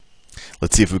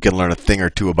let's see if we can learn a thing or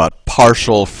two about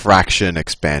partial fraction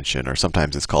expansion, or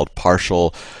sometimes it's called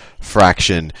partial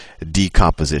fraction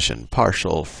decomposition.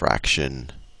 Partial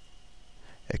fraction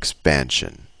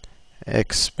expansion.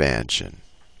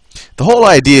 The whole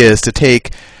idea is to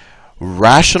take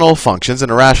rational functions,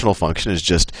 and a rational function is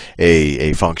just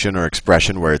a function or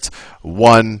expression where it's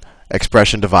one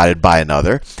expression divided by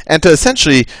another, and to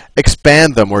essentially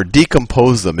expand them or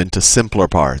decompose them into simpler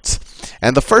parts.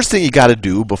 And the first thing you got to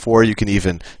do before you can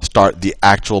even start the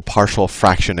actual partial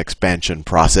fraction expansion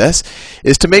process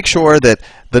is to make sure that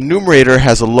the numerator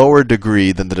has a lower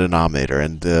degree than the denominator.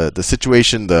 And the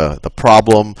situation, the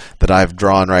problem that I've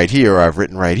drawn right here, or I've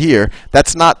written right here,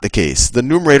 that's not the case. The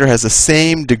numerator has the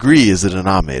same degree as the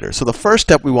denominator. So the first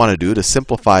step we want to do to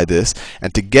simplify this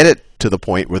and to get it to the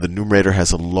point where the numerator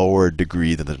has a lower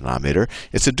degree than the denominator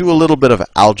is to do a little bit of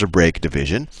algebraic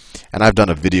division. And I've done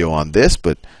a video on this,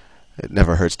 but it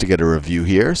never hurts to get a review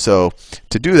here. So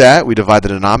to do that, we divide the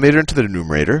denominator into the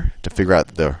numerator to figure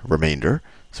out the remainder.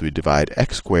 So we divide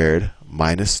x squared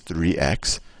minus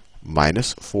 3x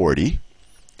minus 40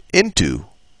 into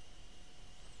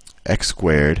x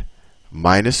squared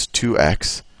minus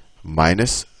 2x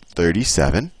minus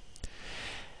 37.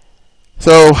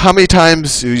 So how many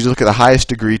times, you look at the highest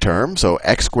degree term. So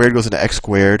x squared goes into x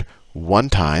squared one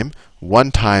time.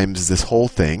 1 times this whole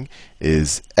thing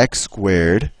is x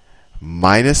squared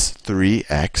minus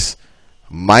 3x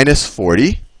minus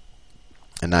 40.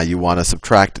 And now you want to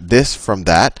subtract this from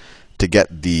that to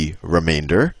get the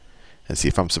remainder. And see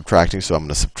if I'm subtracting. So I'm going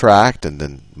to subtract, and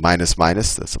then minus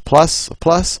minus, that's a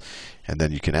plus, and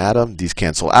then you can add them. These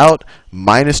cancel out.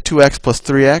 Minus 2x plus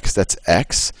 3x, that's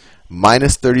x.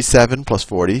 Minus 37 plus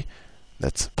 40,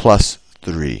 that's plus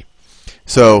 3.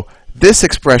 So this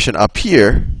expression up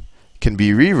here can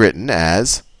be rewritten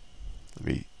as, let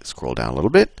me scroll down a little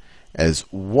bit, as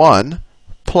 1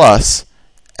 plus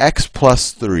x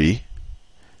plus 3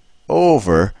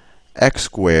 over x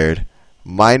squared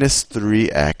minus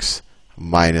 3x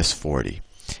minus 40.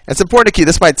 And it's important to keep,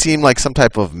 this might seem like some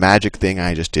type of magic thing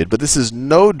I just did, but this is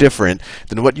no different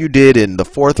than what you did in the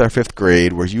 4th or 5th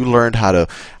grade, where you learned how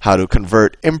to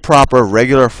convert improper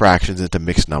regular fractions into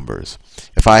mixed numbers.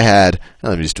 If I had,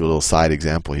 let me just do a little side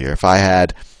example here. If I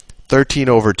had 13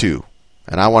 over 2,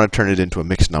 and I want to turn it into a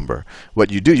mixed number,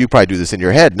 what you do, you probably do this in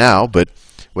your head now, but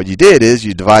what you did is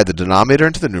you divide the denominator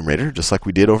into the numerator, just like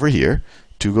we did over here.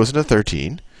 2 goes into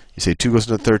 13. You say 2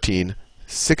 goes into 13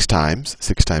 6 times.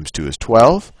 6 times 2 is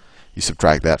 12. You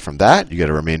subtract that from that, you get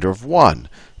a remainder of 1.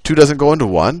 2 doesn't go into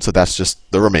 1, so that's just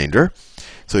the remainder.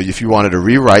 So if you wanted to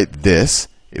rewrite this,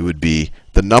 it would be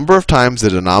the number of times the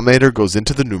denominator goes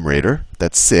into the numerator,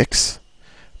 that's 6,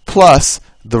 plus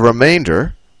the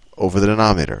remainder over the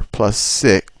denominator, plus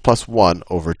 1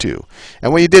 over 2.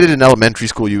 And when you did it in elementary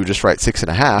school, you would just write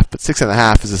 6.5, but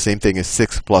 6.5 is the same thing as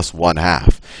 6 plus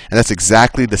 1/2. And that's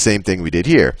exactly the same thing we did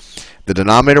here. The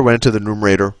denominator went into the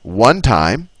numerator 1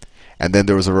 time, and then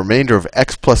there was a remainder of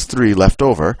x plus 3 left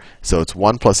over, so it's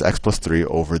 1 plus x plus 3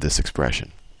 over this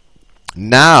expression.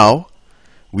 Now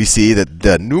we see that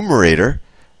the numerator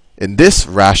in this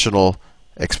rational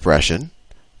expression,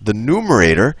 the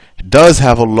numerator does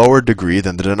have a lower degree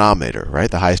than the denominator, right?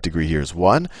 The highest degree here is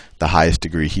 1. The highest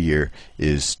degree here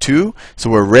is 2. So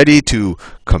we're ready to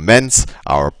commence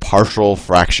our partial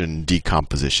fraction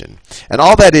decomposition. And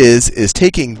all that is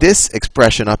taking this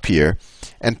expression up here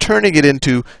and turning it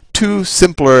into 2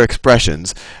 simpler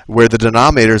expressions where the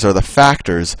denominators are the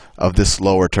factors of this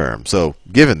lower term. So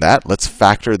given that, let's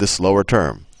factor this lower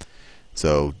term.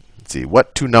 So let's see,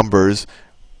 what 2 numbers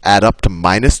add up to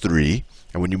minus 3?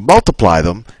 And when you multiply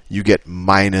them, you get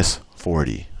minus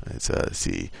 40. Let's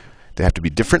see, they have to be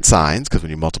different signs, because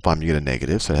when you multiply them, you get a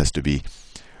negative. So it has to be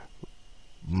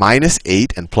minus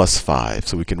 8 and plus 5.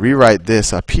 So we can rewrite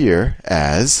this up here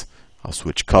as, I'll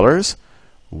switch colors,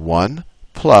 1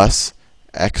 plus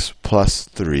x plus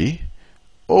 3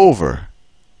 over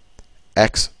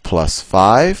x plus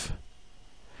 5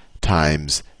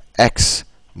 times x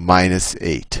minus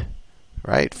 8.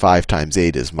 Right? 5 times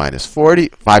 8 is minus 40.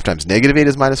 5 times negative 8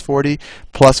 is minus 40.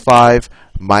 Plus 5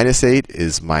 minus 8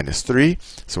 is minus 3.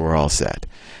 So we're all set.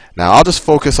 Now I'll just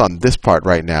focus on this part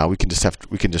right now. We can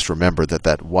just remember that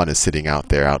that 1 is sitting out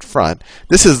there out front.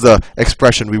 This is the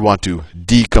expression we want to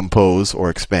decompose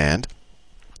or expand.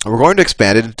 And we're going to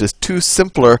expand it into 2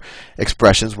 simpler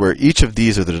expressions where each of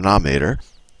these are the denominator.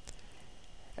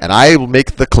 And I will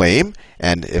make the claim,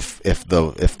 and if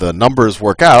the numbers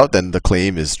work out, then the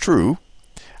claim is true.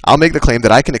 I'll make the claim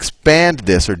that I can expand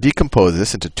this or decompose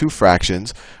this into 2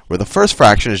 fractions, where the first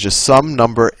fraction is just some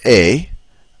number a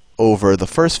over the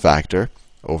first factor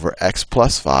over x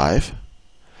plus 5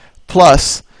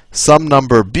 plus some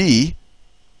number b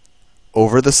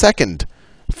over the second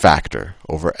factor,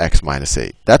 over x minus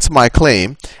 8. That's my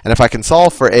claim. And if I can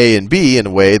solve for a and b in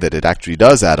a way that it actually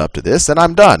does add up to this, then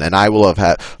I'm done. And I will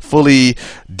have fully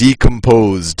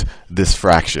decomposed this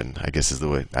fraction, I guess is the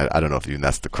way. I don't know if even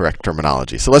that's the correct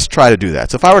terminology. So let's try to do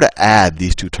that. So if I were to add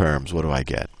these two terms, what do I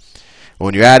get? Well,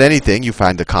 when you add anything, you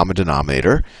find the common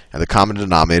denominator. And the common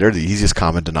denominator, the easiest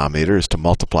common denominator, is to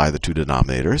multiply the two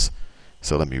denominators.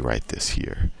 So let me write this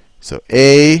here. So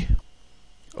a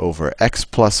over x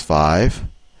plus 5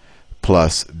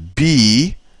 plus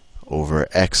b over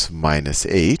x minus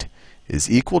 8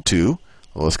 is equal to,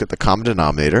 well, let's get the common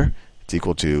denominator. It's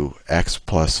equal to x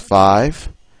plus 5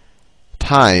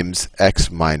 times x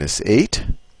minus 8.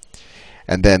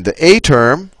 And then the a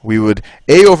term, we would,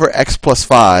 a over x plus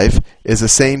 5 is the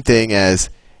same thing as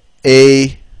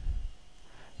a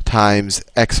times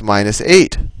x minus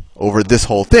 8 over this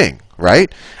whole thing,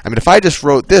 right? I mean, if I just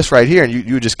wrote this right here, and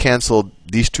you just canceled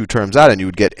these two terms out, and you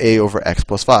would get a over x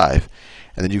plus 5.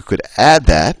 And then you could add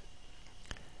that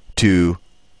to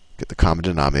get the common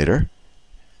denominator,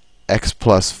 x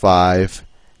plus 5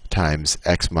 times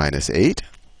x minus 8.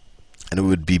 And it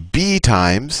would be b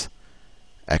times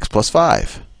x plus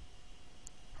 5.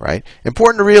 Right?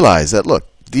 Important to realize that, look,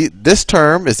 this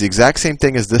term is the exact same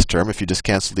thing as this term if you just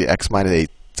cancel the x minus 8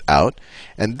 out.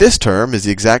 And this term is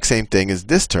the exact same thing as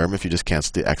this term if you just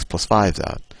cancel the x plus 5s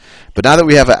out. But now that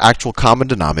we have an actual common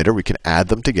denominator, we can add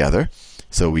them together.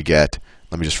 So we get,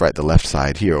 let me just write the left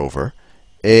side here over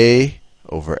a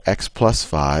over x plus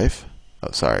 5.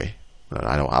 Oh, sorry.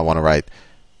 I want to write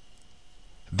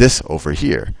this over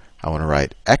here. I want to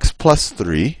write x plus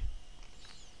 3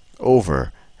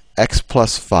 over x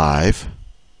plus 5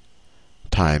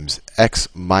 times x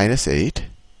minus 8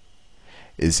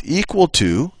 is equal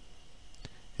to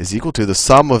the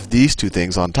sum of these two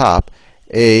things on top,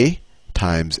 a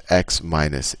times x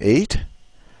minus 8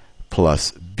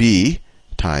 plus b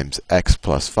times x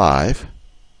plus 5.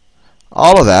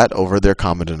 All of that over their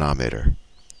common denominator,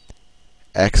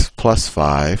 x plus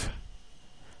 5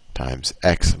 times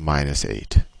x minus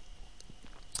 8.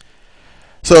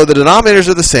 So the denominators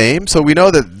are the same. So we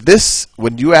know that this,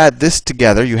 when you add this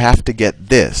together, you have to get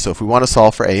this. So if we want to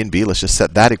solve for a and b, let's just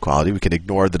set that equality. We can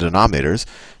ignore the denominators.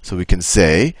 So we can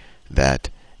say that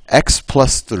x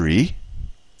plus 3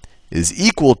 is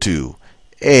equal to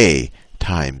a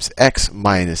times x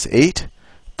minus 8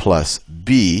 plus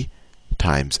b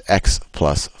times x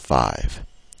plus 5.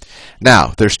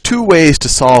 Now, there's two ways to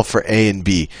solve for a and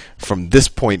b from this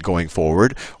point going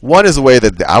forward. One is the way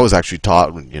that I was actually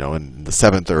taught, in the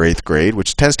 7th or 8th grade,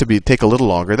 which tends to take a little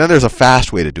longer. Then there's a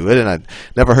fast way to do it, and it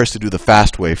never hurts to do the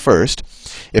fast way first.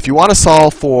 If you want to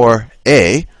solve for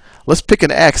a, let's pick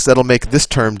an x that'll make this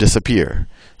term disappear.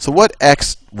 So what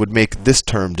x would make this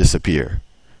term disappear?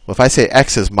 Well, if I say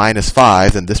x is minus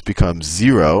 5, then this becomes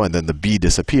 0, and then the b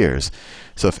disappears.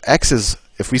 So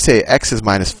if we say x is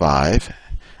minus 5,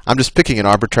 I'm just picking an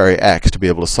arbitrary x to be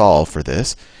able to solve for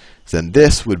this. Then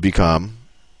this would become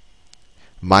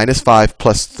minus 5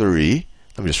 plus 3.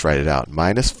 Let me just write it out.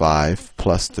 Minus 5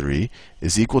 plus 3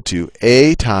 is equal to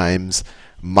a times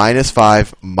minus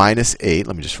 5 minus 8.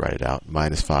 Let me just write it out.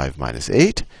 Minus 5 minus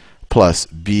 8 plus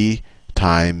b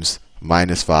times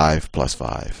minus 5 plus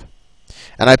 5.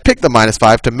 And I picked the minus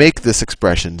 5 to make this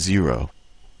expression 0.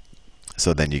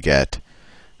 So then you get,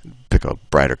 pick a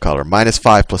brighter color. Minus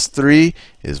 5 plus 3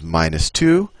 is minus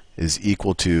 2 is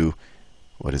equal to,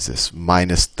 what is this?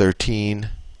 Minus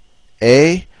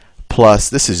 13a plus,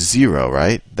 this is 0,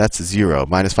 right? That's 0.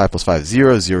 Minus 5 plus 5 is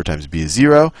 0. 0 times b is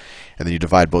 0. And then you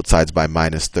divide both sides by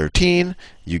minus 13.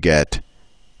 You get,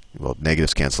 well,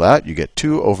 negatives cancel out. You get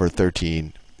 2 over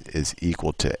 13 is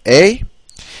equal to a.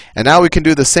 And now we can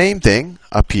do the same thing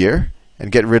up here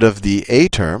and get rid of the a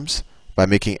terms by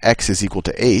making x is equal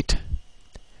to 8.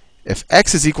 If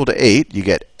x is equal to 8, you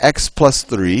get x plus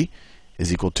 3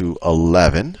 is equal to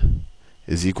 11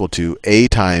 is equal to a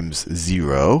times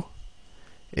 0,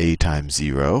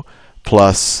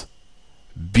 plus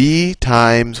b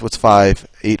times, what's 5?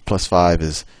 8 plus 5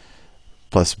 is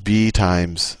plus b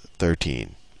times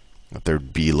 13. The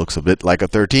third b looks a bit like a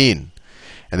 13.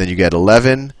 And then you get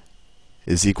 11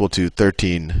 is equal to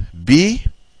 13b.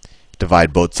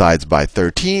 Divide both sides by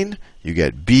 13. You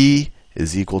get b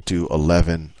is equal to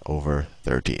 11 over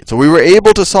 13. So we were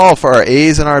able to solve for our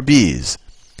a's and our b's.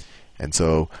 And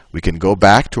so we can go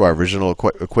back to our original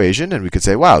equation, and we could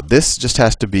say, wow, this just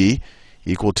has to be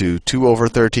equal to 2 over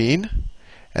 13.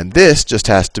 And this just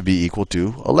has to be equal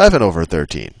to 11 over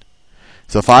 13.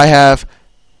 So our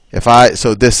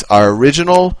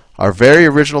very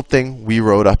original thing we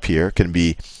wrote up here can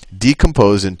be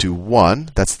decomposed into 1,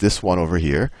 that's this one over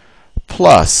here,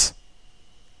 plus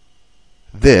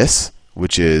this,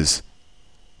 which is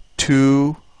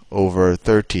 2 over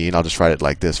 13. I'll just write it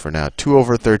like this for now. 2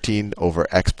 over 13 over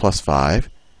x plus 5.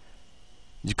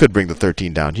 You could bring the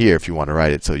 13 down here if you want to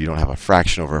write it so you don't have a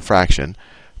fraction over a fraction.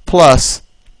 Plus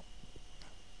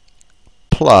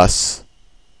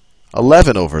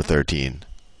 11 over 13.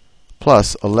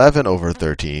 Plus 11 over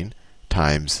 13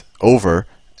 times over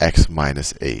x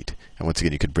minus 8. And once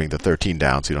again, you could bring the 13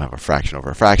 down so you don't have a fraction over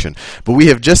a fraction. But we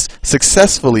have just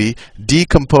successfully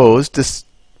decomposed this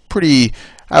pretty,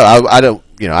 I don't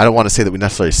want to say that we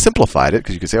necessarily simplified it,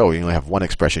 because you could say, oh, you only have one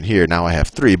expression here, now I have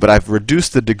 3. But I've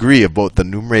reduced the degree of both the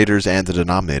numerators and the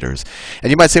denominators.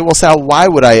 And you might say, well, Sal, why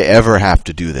would I ever have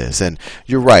to do this? And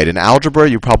you're right. In algebra,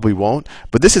 you probably won't.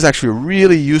 But this is actually a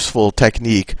really useful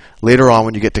technique later on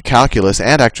when you get to calculus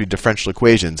and actually differential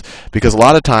equations, because a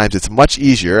lot of times it's much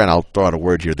easier, and I'll throw out a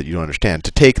word here that you don't understand,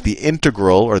 to take the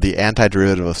integral or the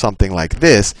antiderivative of something like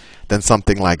this than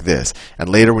something like this. And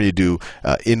later when you do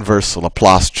inverse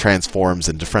Laplace transforms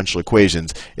and differential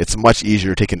equations, it's much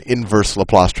easier to take an inverse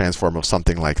Laplace transform of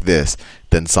something like this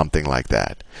than something like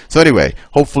that. So anyway,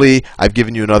 hopefully I've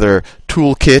given you another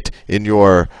toolkit in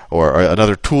your, or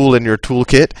another tool in your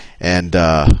toolkit, and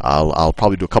I'll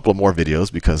probably do a couple of more videos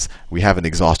because we haven't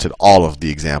exhausted all of the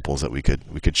examples that we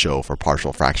could show for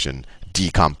partial fraction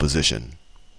decomposition.